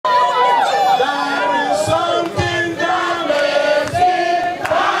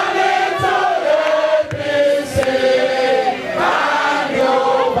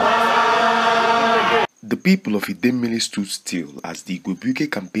people of Idemili stood still as the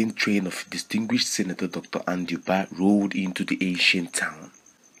Igwebuike campaign train of distinguished Senator Dr. Anambra rolled into the ancient town.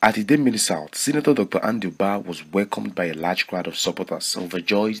 At Idemili South, Senator Dr. Anambra was welcomed by a large crowd of supporters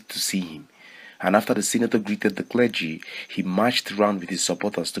overjoyed to see him. And after the senator greeted the clergy, he marched around with his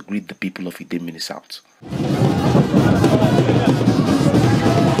supporters to greet the people of Idemili South.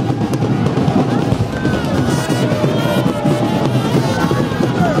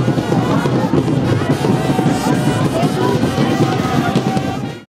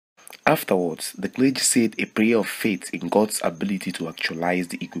 Afterwards, the clergy said a prayer of faith in God's ability to actualize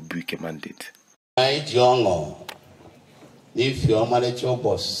the Igwebuike mandate.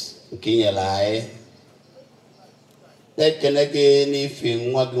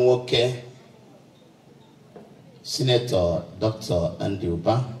 Senator Dr.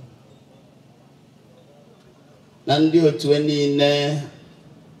 Anambra Nandi otweni ne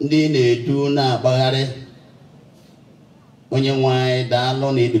ndi na-edu na agbagharị onye nwanyị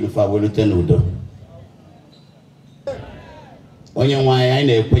daalụ na idufa welute n'udo onye nwanyị anyị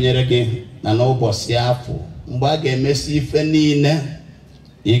na-ekwenyere gị na n'ụbọchị afọ mgbe a ga-emesi ife niile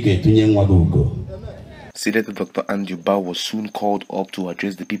ị ga-etunye nwa gị ugo. Senator Dr. Anambra was soon called up to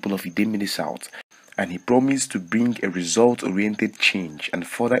address the people of Idemili South, and he promised to bring a result-oriented change and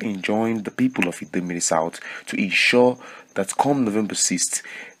further enjoined the people of Idemili South to ensure that come November 6th,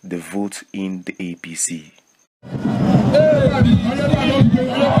 they vote in the APC.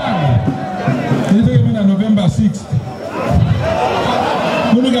 November 6th.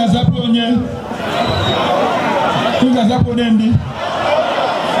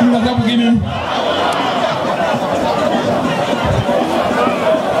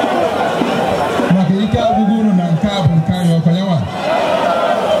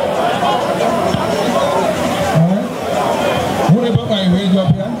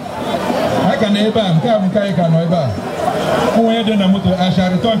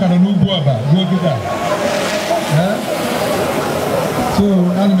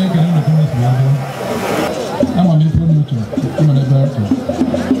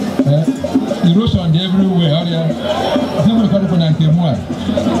 Erosion everywhere.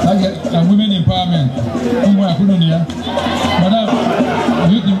 Women empowerment.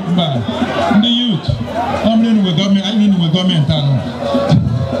 The youth. I'm in with government. I mean with government.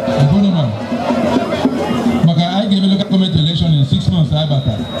 I gave a local government election in 6 months. I got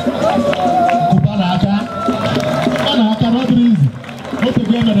that.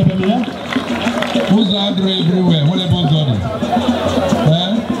 Who's out there everywhere? Whatever was on it.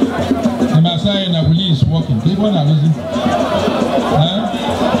 The Messiah and the police walking. People are losing.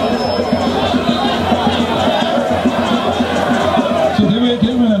 So they were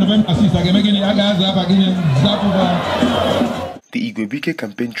giving a November 6th. I can make any The Igwebuike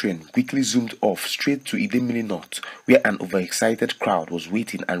campaign train quickly zoomed off straight to Idemili North, where an overexcited crowd was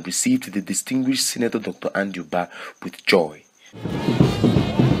waiting and received the distinguished Senator Dr. Anambra with joy.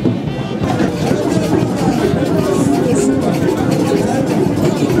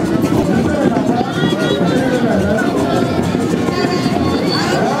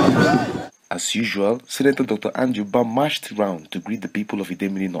 As usual, Senator Dr. Anambra marched around to greet the people of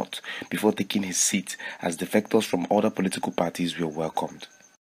Idemili North before taking his seat as defectors from other political parties were welcomed.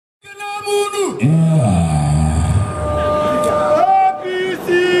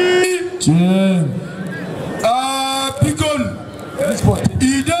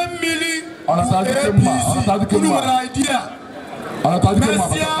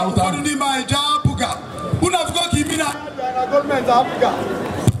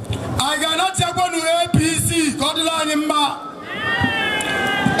 I cannot take one to APC. God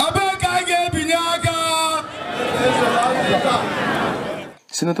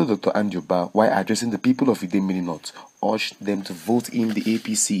Senator Dr. Anambra, while addressing the people of Idemili North, urged them to vote in the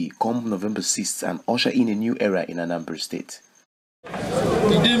APC come November 6th and usher in a new era in Anambra State.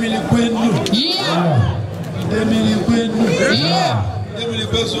 Idemili kwenu. Yeah. Idemili kwenu. Yeah. Idemili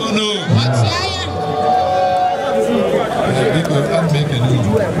kwenu.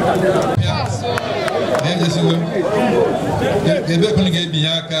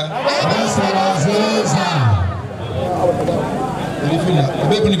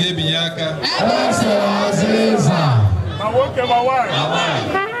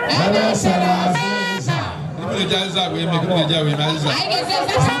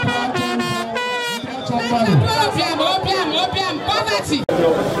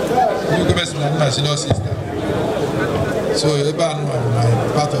 So about my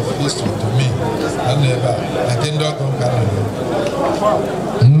part of history to me, I never attend or come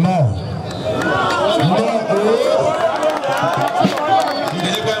No.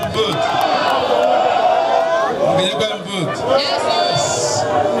 You can vote. vote? Yes.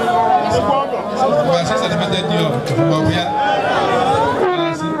 My sister limited you from where?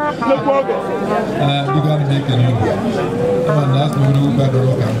 We're going to make a new one.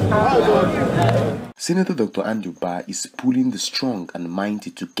 Senator Dr. Anambra is pulling the strong and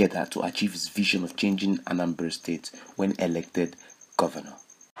mighty together to achieve his vision of changing Anambra State when elected governor.